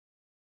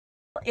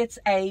It's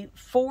a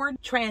Ford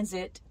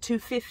Transit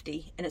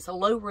 250, and it's a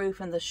low roof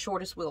and the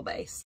shortest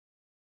wheelbase.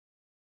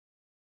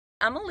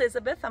 I'm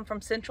Elizabeth. I'm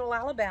from Central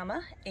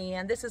Alabama,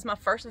 and this is my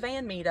first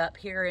van meetup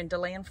here in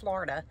DeLand,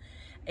 Florida,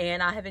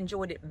 and I have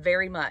enjoyed it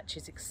very much.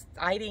 It's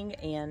exciting,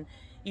 and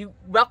you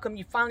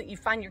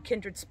find your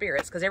kindred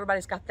spirits because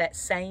everybody's got that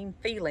same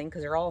feeling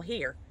because they're all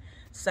here.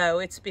 So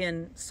it's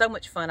been so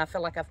much fun. I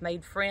feel like I've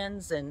made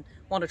friends and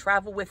want to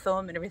travel with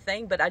them and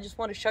everything, but I just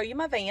want to show you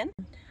my van.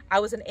 I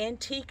was an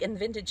antique and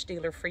vintage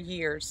dealer for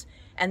years,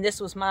 and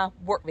this was my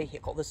work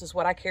vehicle. This is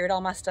what I carried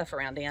all my stuff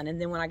around in. And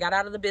then when I got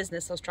out of the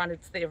business, I was trying to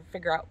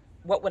figure out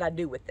what would I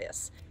do with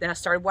this. Then I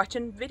started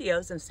watching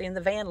videos and seeing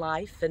the van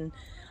life and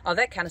all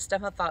that kind of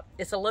stuff. I thought,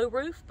 it's a low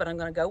roof, but I'm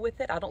going to go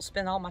with it. I don't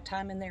spend all my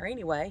time in there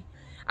anyway.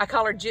 I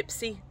call her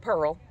Gypsy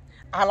Pearl.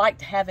 I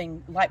liked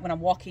having, like when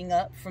I'm walking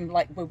up from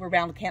like when we're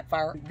around the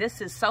campfire,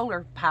 this is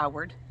solar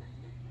powered,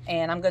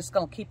 and I'm just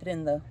going to keep it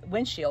in the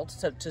windshield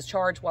to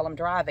charge while I'm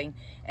driving.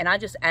 And I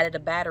just added a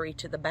battery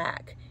to the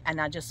back,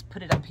 and I just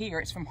put it up here.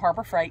 It's from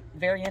Harbor Freight,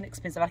 very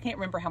inexpensive. I can't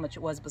remember how much it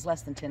was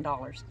less than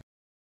 $10.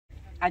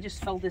 I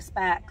just fold this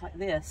back like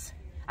this.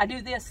 I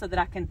do this so that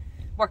I can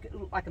work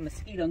like a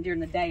mosquito, and during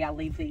the day I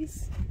leave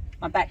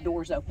my back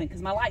doors open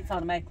because my lights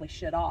automatically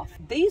shut off.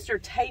 These are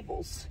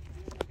tables.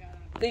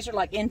 These are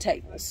like end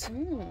tables.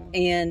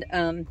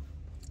 And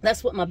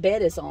that's what my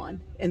bed is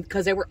on. And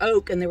because they were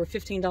oak and they were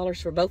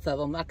 $15 for both of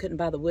them, I couldn't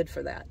buy the wood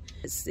for that.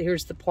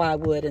 Here's the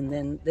plywood, and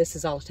then this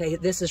is all,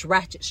 this is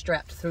ratchet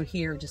strapped through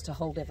here just to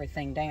hold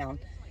everything down.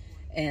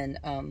 And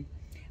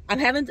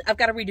I've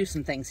got to redo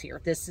some things here.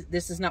 This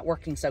is not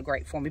working so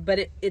great for me, but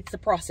it's a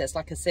process,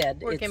 like I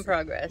said. Work in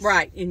progress.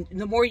 Right. And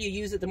the more you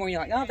use it, the more you're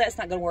like, oh, that's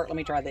not going to work. Let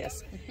me try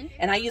this.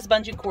 And I use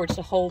bungee cords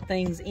to hold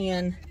things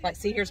in. Like,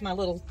 see, here's my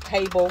little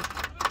table.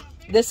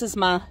 This is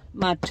my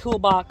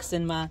toolbox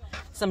and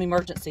some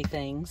emergency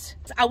things.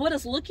 I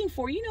was looking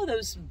for, you know,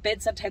 those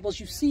bedside tables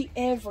you see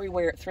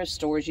everywhere at thrift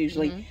stores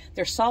usually.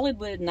 They're solid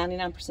wood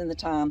 99% of the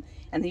time,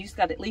 and they've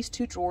got at least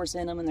 2 drawers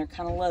in them, and they're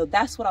kind of low.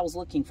 That's what I was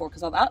looking for,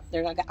 because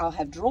I'll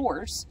have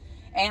drawers,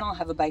 and I'll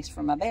have a base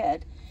for my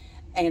bed,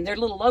 and they're a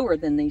little lower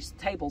than these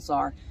tables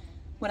are.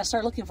 When I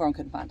started looking for them, I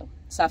couldn't find them.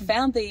 So I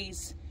found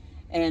these,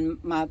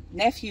 and my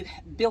nephew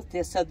built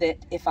this so that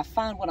if I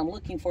find what I'm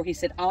looking for, he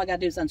said, all I gotta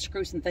do is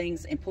unscrew some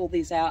things and pull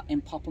these out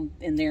and pop them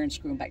in there and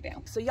screw them back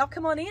down. So y'all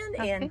come on in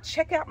and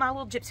check out my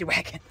little gypsy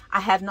wagon. I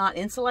have not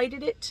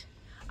insulated it.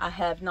 I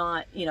have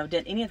not, you know,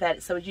 done any of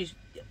that. So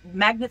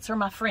magnets are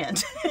my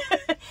friend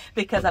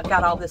because I've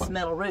got all this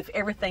metal roof.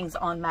 Everything's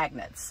on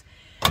magnets.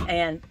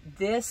 And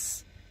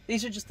these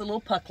are just the little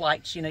puck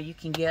lights, you know, you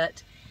can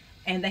get,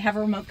 and they have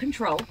a remote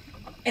control,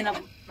 and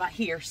I'm right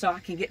here so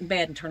I can get in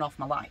bed and turn off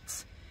my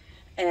lights.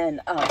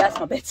 And that's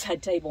my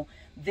bedside table.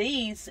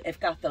 These have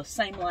got those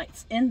same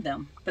lights in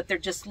them, but they're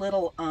just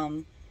little,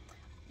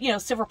 you know,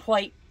 silver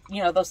plate,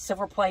 you know, those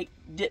silver plate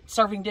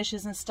serving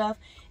dishes and stuff.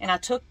 And I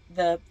took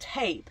the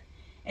tape,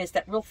 and it's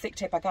that real thick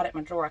tape. I got it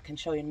in my drawer. I can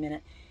show you in a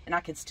minute. And I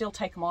could still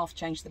take them off,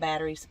 change the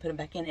batteries, put them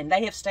back in. And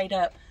they have stayed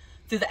up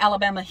through the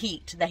Alabama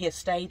heat. They have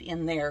stayed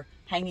in there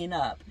hanging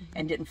up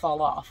and didn't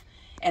fall off.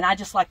 And I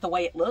just like the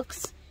way it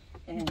looks.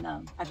 And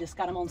I just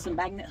got them on some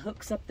magnet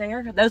hooks up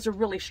there. Those are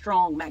really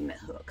strong magnet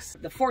hooks.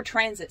 The Ford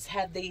Transits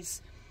have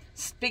these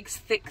big,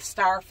 thick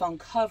styrofoam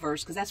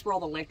covers because that's where all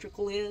the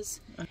electrical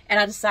is. And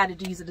I decided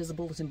to use it as a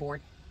bulletin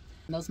board.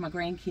 And those are my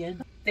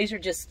grandkid. These are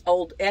just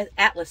old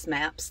atlas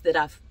maps that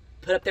I've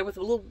put up there with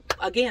a little,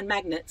 again,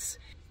 magnets.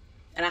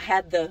 And I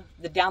had the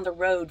down the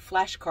road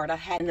flashcard I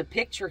had in the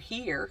picture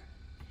here.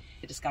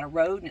 It's got a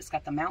road and it's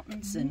got the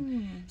mountains,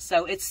 and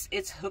so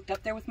it's hooked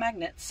up there with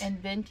magnets. And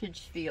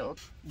vintage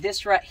field.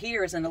 This right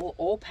here is an little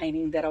oil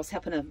painting that I was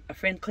helping a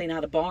friend clean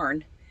out a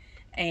barn,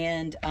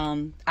 and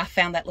I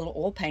found that little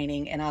oil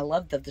painting, and I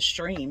loved the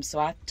stream, so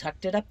I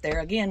tucked it up there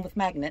again with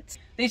magnets.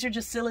 These are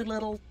just silly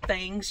little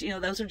things, you know.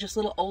 Those are just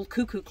little old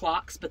cuckoo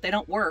clocks, but they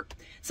don't work.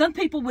 Some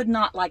people would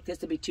not like this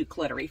to be too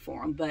cluttery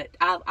for them, but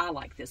I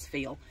like this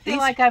feel. I feel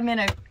like I'm in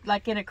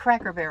a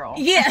Cracker Barrel.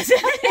 Yes.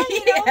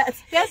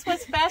 Yes. That's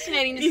what's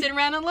fascinating, to sit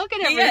around and look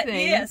at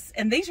everything. Yes,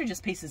 and these are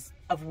just pieces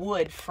of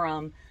wood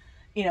from,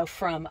 you know,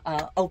 from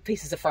old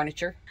pieces of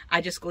furniture.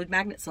 I just glued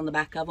magnets on the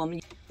back of them.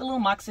 The little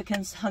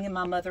Mexicans hung in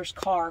my mother's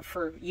car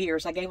for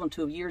years. I gave them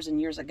to her years and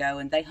years ago,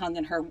 and they hung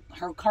in her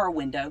car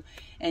window.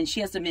 And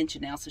she has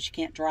dementia now, so she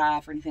can't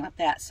drive or anything like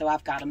that, so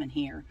I've got them in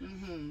here.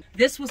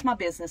 This was my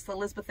business. The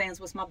Elizabeth Ann's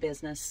was my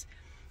business,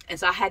 and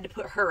so I had to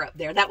put her up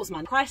there. That was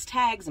my price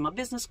tags, and my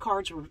business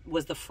cards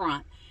was the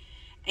front.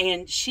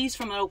 And she's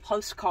from an old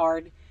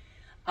postcard.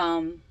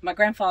 My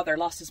grandfather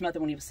lost his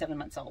mother when he was 7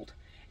 months old,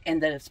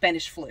 and the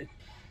Spanish flu.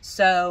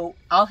 So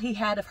all he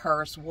had of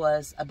hers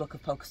was a book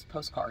of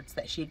postcards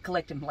that she had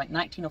collected from like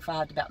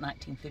 1905 to about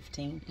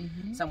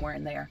 1915, somewhere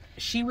in there.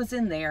 She was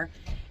in there,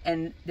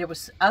 and there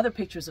was other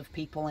pictures of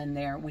people in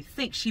there. We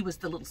think she was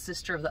the little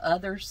sister of the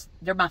others.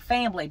 They're my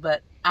family,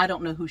 but I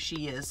don't know who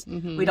she is.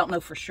 We don't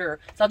know for sure,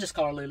 so I'll just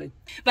call her Lulu.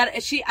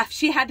 But she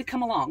had to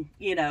come along,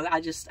 you know.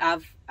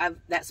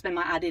 That's been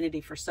my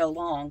identity for so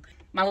long.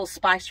 My little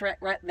spice rack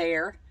right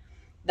there.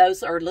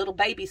 Those are little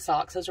baby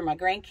socks. Those are my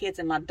grandkids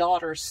and my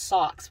daughter's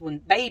socks. When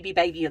baby,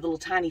 the little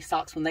tiny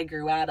socks, when they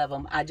grew out of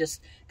them, I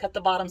just cut the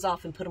bottoms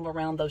off and put them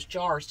around those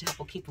jars to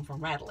help keep them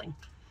from rattling.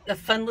 A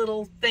fun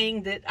little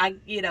thing that I,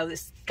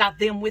 this got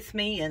them with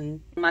me,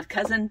 and my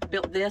cousin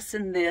built this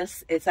and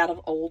this. It's out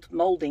of old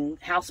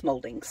house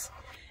moldings.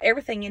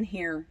 Everything in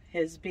here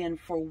has been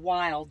for a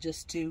while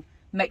just to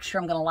make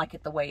sure I'm going to like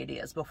it the way it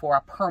is before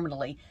I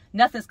permanently,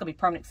 nothing's going to be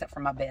permanent except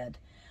for my bed.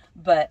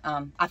 But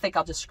I think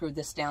I'll just screw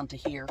this down to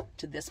here,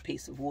 to this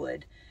piece of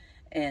wood.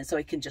 And so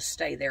it can just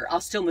stay there.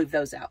 I'll still move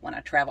those out when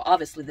I travel.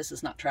 Obviously, this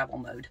is not travel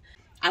mode.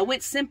 I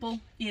went simple,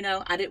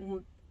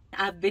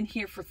 I've been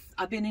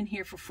in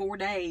here for 4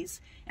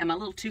 days, and my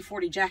little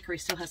 240 Jackery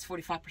still has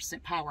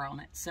 45% power on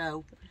it.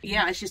 So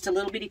yeah, it's just a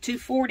little bitty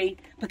 240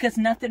 because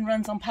nothing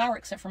runs on power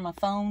except for my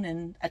phone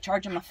and I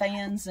charge my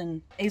fans.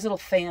 And these little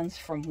fans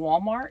from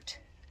Walmart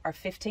are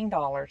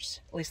 $15.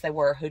 At least they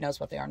were. Who knows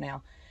what they are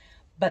now.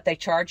 But they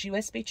charge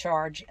USB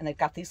charge, and they've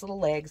got these little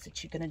legs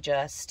that you can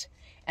adjust,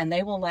 and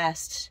they will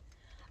last.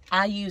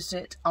 I used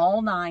it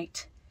all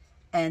night,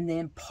 and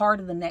then part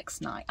of the next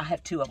night. I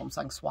have 2 of them,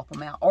 so I can swap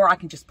them out, or I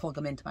can just plug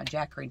them into my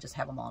Jackery and just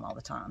have them on all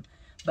the time.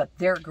 But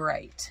they're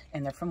great,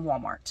 and they're from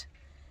Walmart.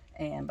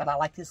 But I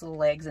like these little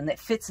legs, and it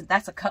fits.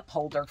 That's a cup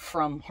holder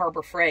from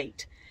Harbor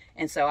Freight,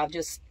 and so I've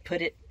just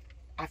put it.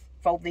 I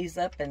fold these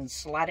up and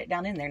slide it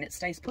down in there, and it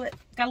stays put.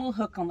 Got a little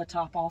hook on the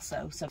top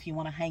also, so if you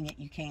want to hang it,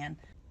 you can.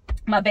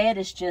 My bed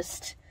is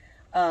just,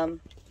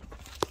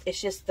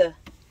 it's just y'all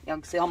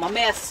can see all my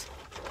mess.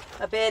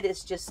 My bed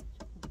is just,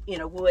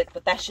 wood,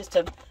 but that's just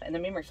and the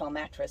memory foam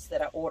mattress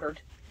that I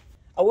ordered.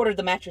 I ordered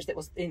the mattress that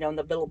was, in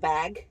the little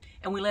bag,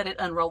 and we let it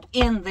unroll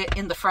in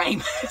the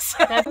frame.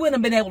 So I wouldn't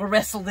have been able to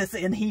wrestle this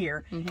in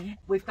here. Mm-hmm.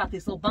 We've got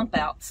these little bump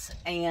outs,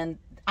 and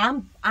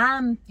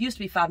I'm used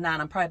to be 5'9".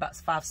 I'm probably about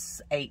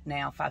 5'8"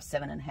 now,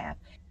 5'7.5".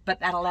 But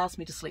that allows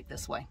me to sleep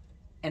this way,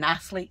 and I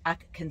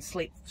can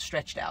sleep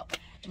stretched out.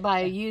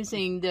 By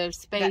using the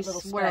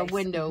space where a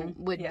window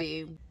would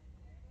be.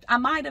 I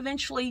might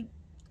eventually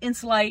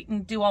insulate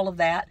and do all of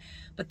that,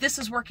 but this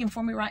is working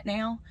for me right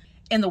now.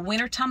 In the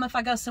wintertime, if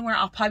I go somewhere,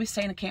 I'll probably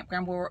stay in a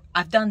campground where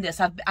I've done this.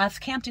 I've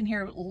camped in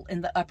here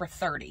in the upper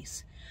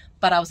 30s,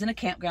 but I was in a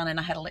campground and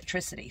I had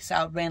electricity. So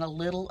I ran a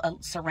little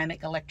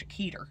ceramic electric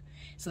heater.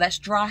 So that's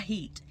dry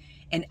heat.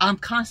 And I'm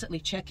constantly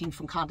checking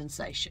from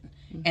condensation.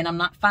 Mm-hmm. And I'm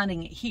not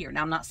finding it here.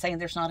 Now, I'm not saying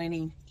there's not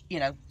any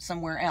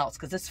somewhere else,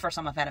 because this is the first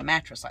time I've had a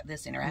mattress like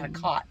this in here. I had a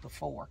cot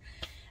before,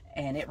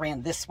 and it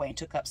ran this way and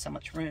took up so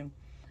much room.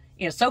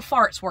 So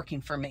far it's working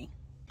for me.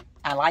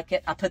 I like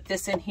it. I put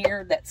this in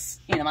here.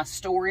 That's, my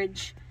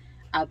storage.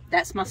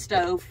 That's my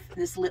stove.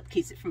 This lip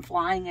keeps it from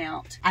flying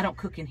out. I don't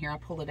cook in here. I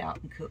pull it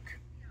out and cook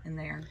in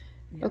there.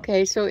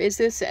 Okay, so is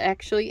this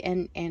actually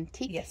an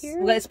antique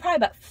here? Well, it's probably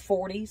about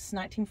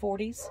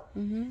 1940s.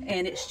 Mm-hmm.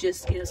 And it's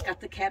just, it's got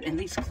the cabinet and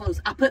these clothes.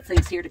 I put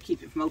things here to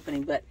keep it from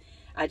opening, but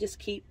I just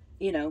keep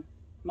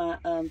my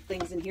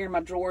things in here. My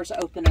drawers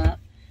open up,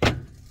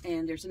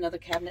 and there's another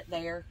cabinet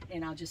there,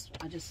 and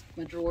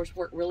my drawers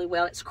work really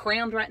well. It's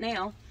crammed right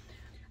now.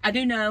 I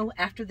do know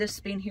after this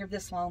being here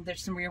this long,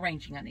 there's some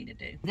rearranging I need to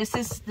do.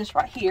 This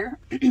right here.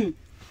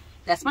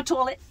 That's my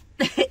toilet.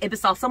 It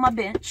was also my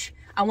bench.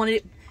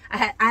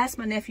 I asked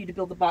my nephew to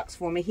build the box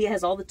for me. He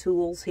has all the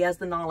tools. He has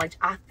the knowledge.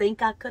 I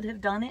think I could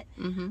have done it,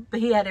 but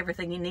he had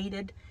everything he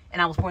needed,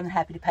 and I was more than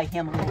happy to pay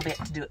him a little bit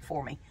to do it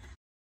for me.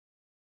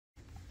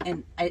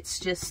 And it's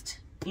just,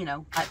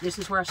 this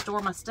is where I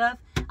store my stuff.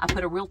 I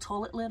put a real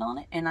toilet lid on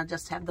it, and I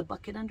just have the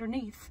bucket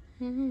underneath.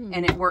 Mm-hmm.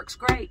 And it works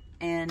great.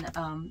 And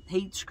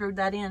he screwed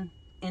that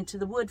into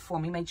the wood for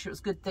me, made sure it was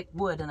good, thick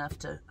wood enough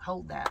to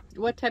hold that.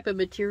 What type of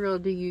material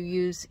do you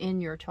use in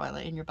your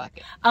toilet, in your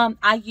bucket?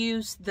 I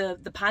use the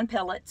pine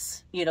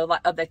pellets,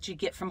 that you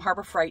get from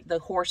Harbor Freight, the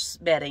horse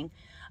bedding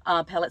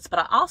pellets. But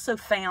I also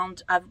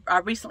found, I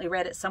recently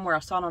read it somewhere, I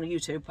saw it on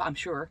YouTube, I'm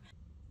sure.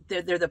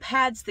 They're the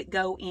pads that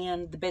go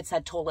in the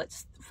bedside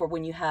toilets for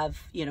when you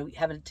have,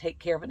 having to take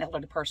care of an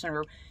elderly person,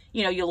 or,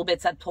 your little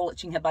bedside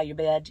toilets you can have by your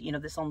bed,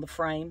 that's on the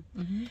frame.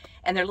 Mm-hmm.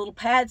 And they're little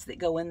pads that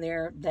go in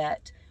there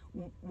that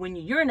when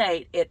you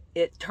urinate,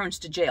 it turns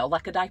to gel,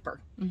 like a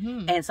diaper.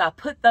 Mm-hmm. And so I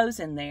put those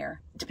in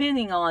there.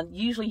 Depending on,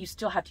 usually you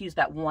still have to use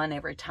about 1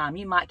 every time.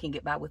 You can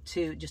get by with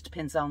 2. It just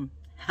depends on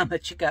how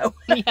much you go.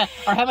 Yeah,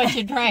 or how much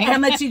you drank. How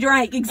much you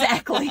drank,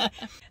 exactly.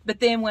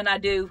 But then when I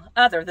do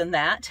other than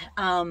that,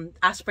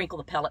 I sprinkle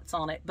the pellets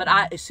on it. But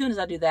as soon as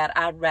I do that,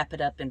 I wrap it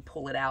up and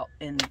pull it out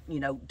and,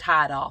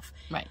 tie it off.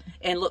 Right.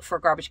 And look for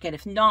a garbage can.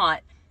 If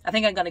not, I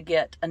think I'm going to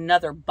get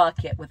another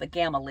bucket with a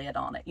gamma lid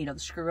on it, the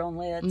screw-on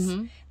lids,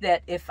 mm-hmm.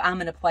 that if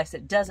I'm in a place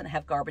that doesn't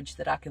have garbage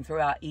that I can throw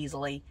out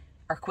easily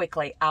or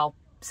quickly, I'll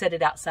set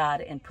it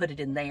outside and put it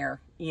in there,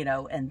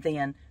 and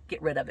then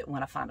get rid of it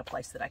when I find a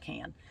place that I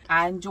can.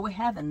 I enjoy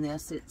having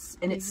this. It's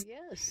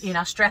yes.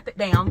 I strap it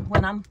down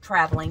when I'm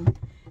traveling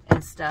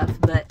and stuff,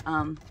 but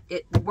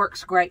it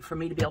works great for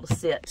me to be able to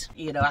sit.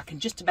 I can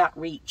just about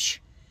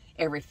reach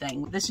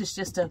everything. This is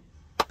just a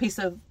piece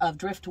of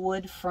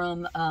driftwood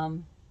from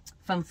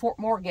Fort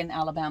Morgan,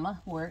 Alabama,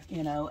 where,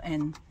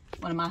 and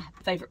one of my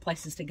favorite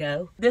places to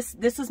go. This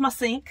is my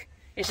sink.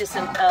 It's just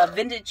a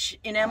vintage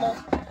enamel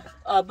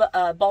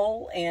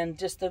bowl and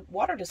just a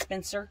water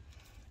dispenser.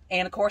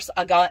 And of course,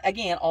 I got,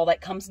 again, all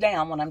that comes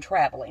down when I'm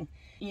traveling.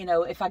 You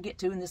know, if I get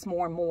doing this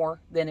more and more,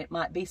 then it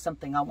might be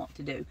something I want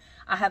to do.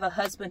 I have a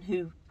husband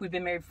who, we've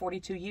been married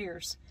 42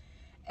 years,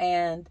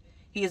 and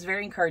he is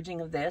very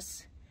encouraging of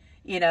this.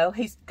 You know,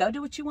 he's, go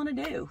do what you want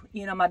to do.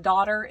 You know, my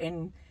daughter,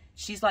 and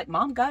she's like,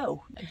 Mom,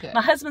 go. Okay.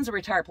 My husband's a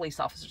retired police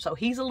officer, so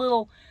he's a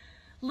little,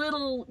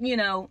 you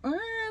know,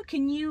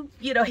 can you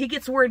know, he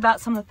gets worried about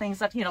some of the things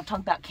that, you know, talk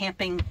about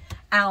camping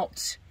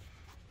out,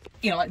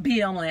 you know, like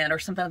BLM or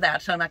something like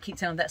that. So I keep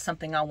telling him that's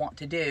something I want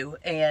to do.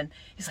 And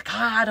he's like,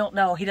 I don't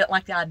know. He doesn't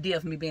like the idea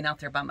of me being out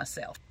there by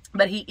myself.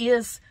 But he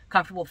is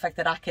comfortable with the fact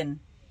that I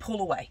can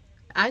pull away.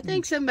 I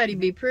think somebody'd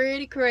be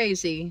pretty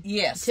crazy.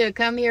 Yes. To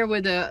come here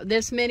with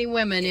this many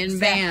women in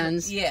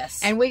vans.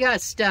 Yes. And we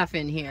got stuff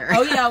in here.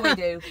 Oh, yeah, we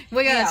do.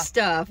 We got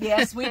stuff.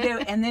 Yes, we do.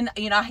 And then,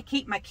 you know, I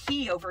keep my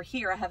key over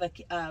here. I have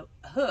a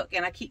hook,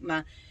 and I keep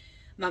my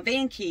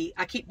van key.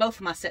 I keep both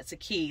of my sets of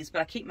keys, but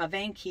I keep my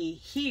van key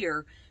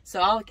here,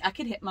 so I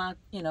could hit my,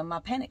 you know, my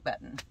panic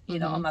button, you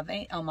know, on my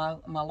van, on my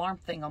alarm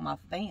thing on my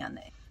van.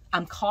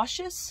 I'm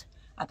cautious.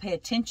 I pay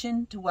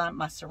attention to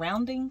my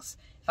surroundings.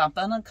 If I'm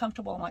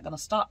uncomfortable, I'm not going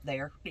to stop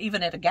there.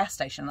 Even at a gas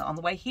station, on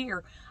the way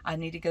here, I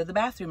need to go to the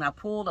bathroom. I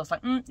pulled. I was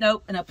like,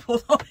 nope, and I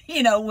pulled.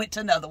 You know, went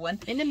to another one.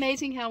 Isn't it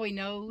amazing how we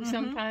know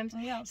sometimes?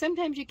 Yeah.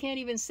 Sometimes you can't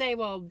even say,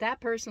 well,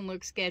 that person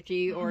looks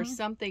sketchy or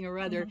something or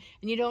other,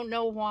 and you don't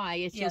know why.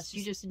 It's just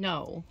you just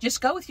know. Just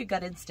go with your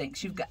gut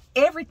instincts. You've got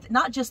everything,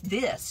 not just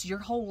this. Your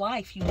whole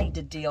life, you need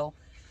to deal.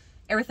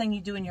 Everything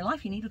you do in your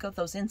life, you need to go with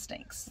those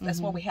instincts. That's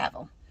why we have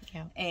them.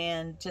 Yeah.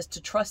 And just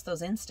to trust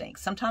those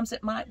instincts. Sometimes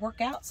it might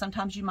work out.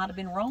 Sometimes you might have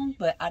been wrong,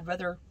 but I'd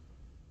rather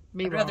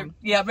be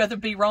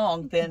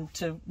wrong than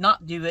to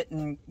not do it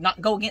and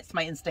not go against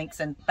my instincts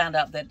and find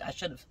out that I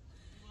should have.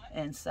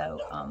 And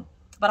so,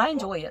 but I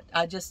enjoy it.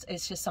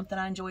 It's just something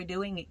I enjoy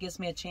doing. It gives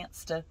me a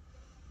chance to,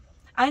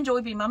 I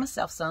enjoy being by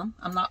myself some.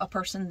 I'm not a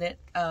person that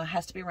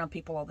has to be around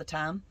people all the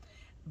time,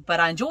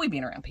 but I enjoy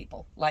being around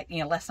people. Like,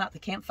 you know, last night at the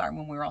campfire,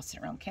 when we were all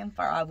sitting around the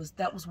campfire,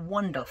 that was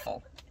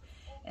wonderful.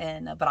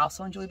 And but I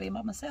also enjoy being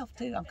by myself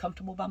too. I'm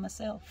comfortable by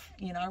myself.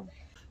 You know,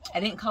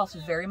 it didn't cost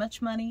very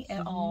much money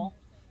at all.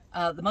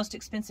 The most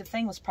expensive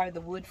thing was probably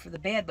the wood for the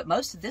bed, but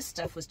most of this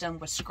stuff was done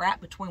with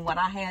scrap between what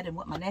I had and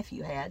what my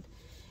nephew had.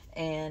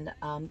 And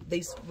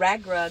these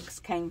rag rugs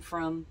came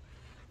from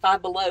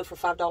Five Below for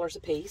 $5 a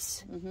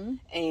piece.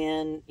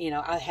 And you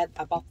know,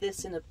 I bought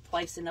this in a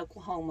place in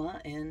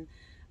Oklahoma, and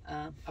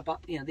I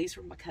bought, you know, these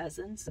were my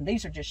cousins, and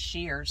these are just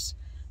shears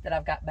that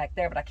I've got back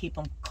there, but I keep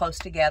them close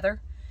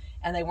together.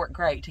 And they work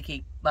great to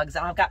keep bugs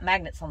out. I've got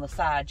magnets on the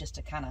side just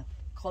to kind of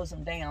close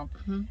them down.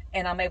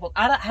 And I'm able,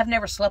 I've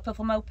never slept with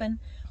them open,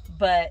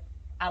 but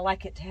I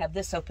like it to have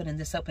this open and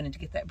this open and to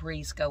get that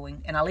breeze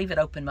going. And I leave it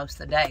open most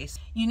of the days.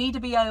 You need to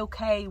be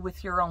okay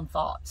with your own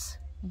thoughts.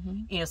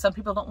 You know, some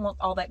people don't want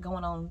all that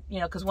going on,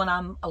 you know, because when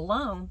I'm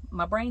alone,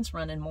 my brain's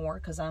running more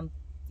because I'm,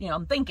 you know,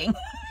 I'm thinking.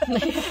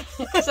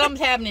 Something's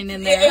happening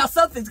in there. Yeah,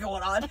 something's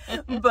going on.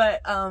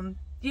 But,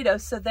 you know,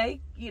 so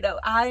you know,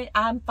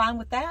 I'm fine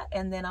with that.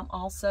 And then I'm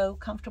also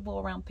comfortable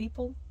around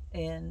people.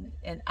 And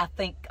I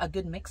think a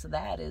good mix of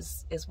that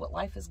is what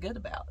life is good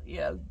about. You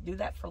know, do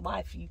that for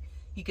life.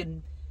 You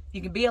can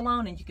be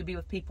alone and you can be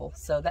with people.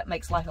 So that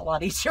makes life a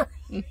lot easier.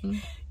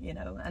 You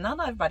know, and not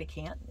everybody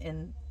can,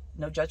 and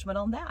no judgment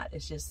on that.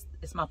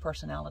 It's my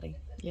personality.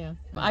 Yeah.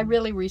 I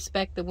really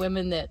respect the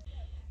women that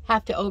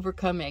have to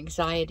overcome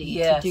anxiety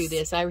to do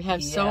this. I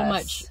have so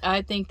much.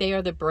 I think they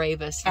are the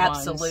bravest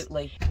ones.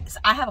 Absolutely.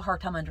 I have a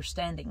hard time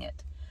understanding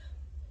it,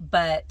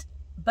 but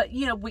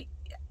you know,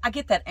 I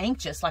get that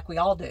anxious, like we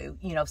all do.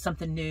 You know,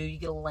 something new, you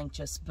get a little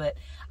anxious. But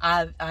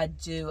I'm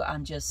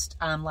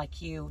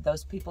like you.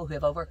 Those people who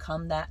have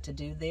overcome that to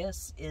do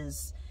this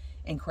is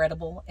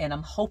incredible, and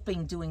I'm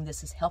hoping doing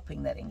this is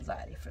helping that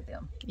anxiety for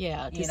them.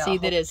 Yeah, to see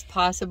that it's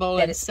possible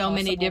in so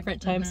many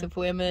different types of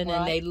women,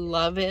 and they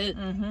love it.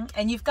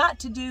 And you've got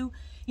to do,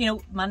 you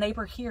know, my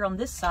neighbor here on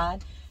this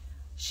side,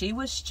 she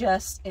was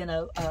just in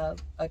a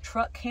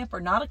truck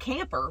camper, not a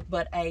camper,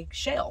 but a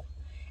shell,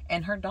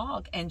 and her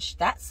dog, and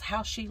that's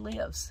how she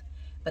lives.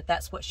 But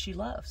that's what she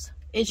loves.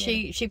 Is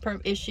she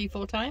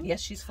full time?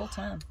 Yes, she's full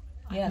time.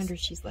 I wonder if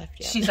she's left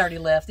yet. She's already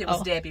left. It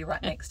was Debbie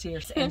right next to her,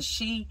 and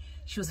she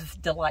was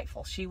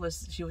delightful. She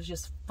was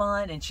just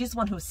fun, and she's the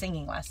one who was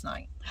singing last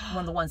night. One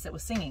of the ones that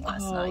was singing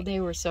last night. Oh,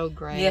 they were so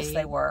great. Yes,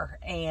 they were.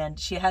 And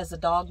she has a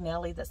dog,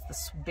 Nellie, that's the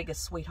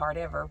biggest sweetheart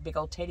ever, big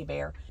old teddy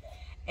bear.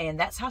 And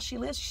that's how she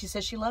lives. She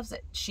says she loves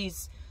it.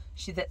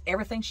 That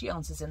everything she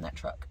owns is in that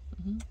truck,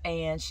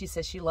 and she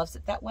says she loves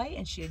it that way,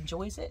 and she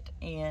enjoys it.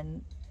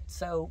 And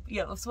so,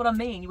 you know, that's what I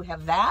mean. We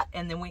have that,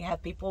 and then we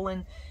have people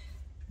in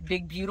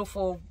big,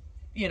 beautiful,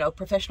 you know,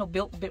 professional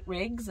built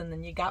rigs, and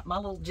then you got my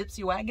little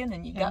gypsy wagon,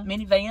 and you got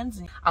minivans.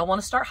 And I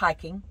want to start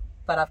hiking,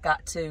 but I've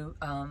got to,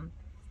 I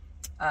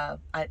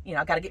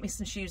got to get me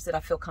some shoes that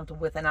I feel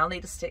comfortable with, and I'll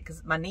need a stick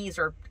because my knees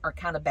are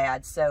kind of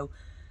bad. So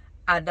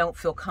I don't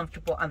feel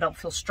comfortable. I don't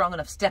feel strong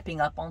enough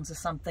stepping up onto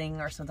something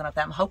or something like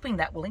that. I'm hoping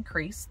that will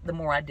increase the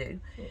more I do.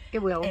 It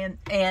will. And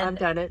I've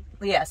done it.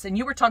 Yes. And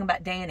you were talking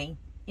about Dani,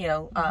 you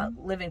know,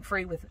 living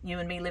free with you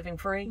and me living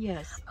free.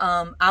 Yes.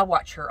 I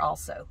watch her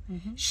also.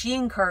 She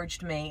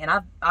encouraged me,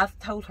 and I've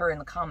told her in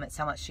the comments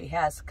how much she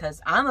has,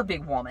 because I'm a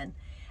big woman,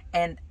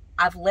 and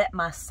I've let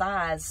my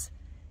size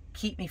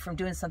keep me from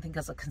doing something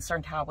because I'm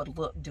concerned how I would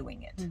look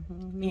doing it.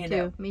 Me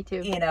too.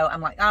 You know, I'm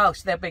like, oh,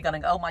 they're gonna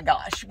go, oh my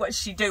gosh, what's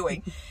she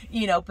doing?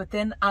 You know, but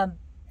then I'm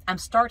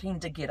starting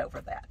to get over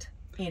that.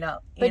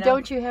 But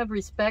don't you have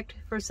respect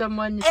for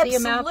someone to see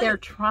them out there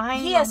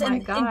trying? Yes, oh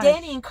and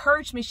Dani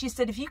encouraged me. She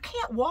said, if you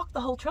can't walk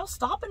the whole trail,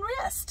 stop and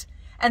rest.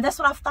 And that's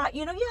what I thought,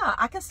 yeah,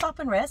 I can stop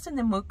and rest and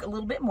then move a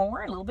little bit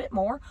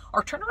more,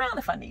 or turn around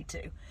if I need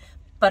to.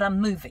 But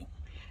I'm moving.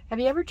 Have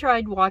you ever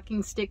tried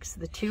walking sticks,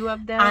 the two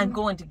of them? I'm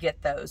going to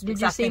get those.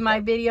 Did you see my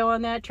video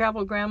on that?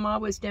 Travel Grandma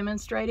was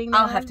demonstrating that.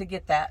 I'll have to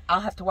get that. I'll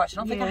have to watch it. I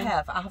don't think I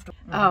have. I'll have to.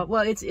 Oh,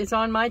 well, it's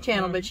on my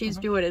channel, but she's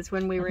doing it. It's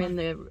when we were in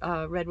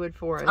the Redwood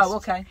Forest. Oh,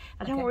 okay.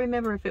 I don't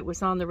remember if it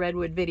was on the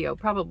Redwood video.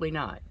 Probably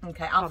not.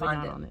 Okay, I'll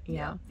find it. On it.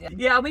 Yeah.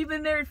 Yeah, we've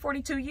been married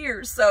 42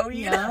 years, so,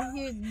 you know.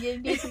 You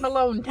need some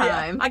alone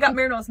time. I got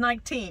married when I was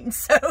 19,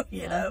 so,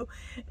 you know.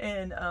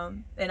 And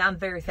I'm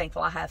very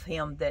thankful I have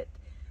him that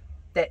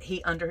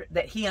he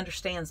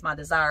understands my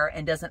desire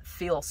and doesn't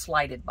feel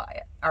slighted by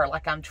it, or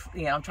like I'm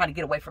trying to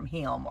get away from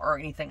him or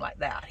anything like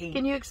that.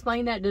 Can you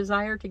explain that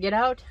desire to get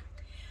out?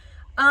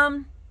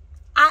 I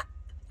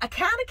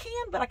kind of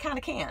can, but I kind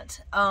of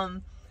can't.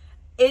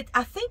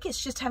 I think it's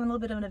just having a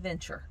little bit of an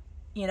adventure,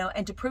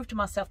 and to prove to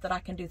myself that I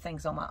can do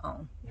things on my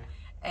own.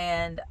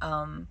 And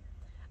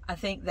I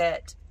think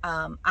that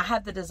I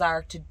have the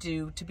desire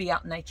to be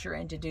out in nature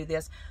and to do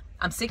this.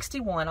 I'm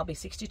 61. I'll be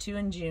 62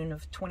 in June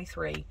of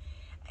 23.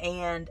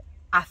 And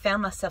I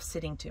found myself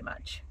sitting too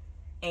much,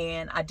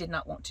 and I did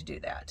not want to do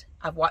that.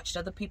 I've watched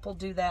other people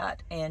do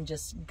that and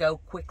just go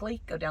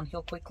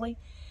downhill quickly.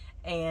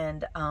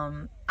 And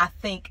I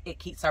think it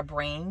keeps our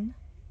brain,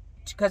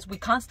 because we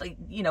constantly,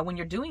 when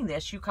you're doing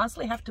this, you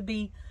constantly have to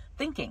be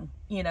thinking,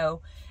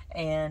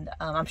 and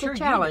I'm sure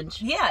it's a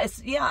challenge.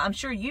 I'm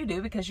sure you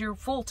do, because you're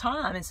full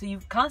time, and so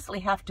you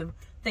constantly have to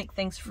think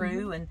things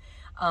through. And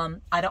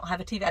I don't have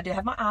a TV. I do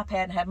have my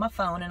iPad and have my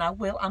phone, and I'm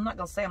not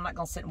going to say I'm not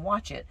going to sit and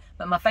watch it,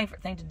 but my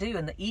favorite thing to do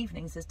in the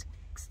evenings is to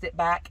sit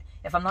back.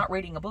 If I'm not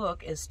reading a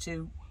book, is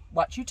to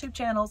watch YouTube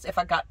channels. If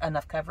I got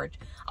enough coverage,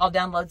 I'll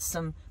download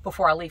some,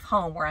 before I leave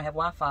home where I have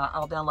Wi-Fi,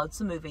 I'll download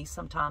some movies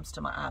sometimes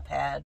to my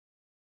iPad.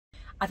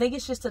 I think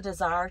it's just a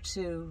desire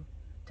to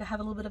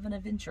have a little bit of an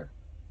adventure.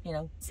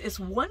 It's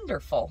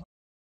wonderful.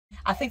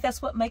 I think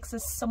that's what makes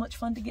us so much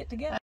fun to get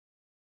together.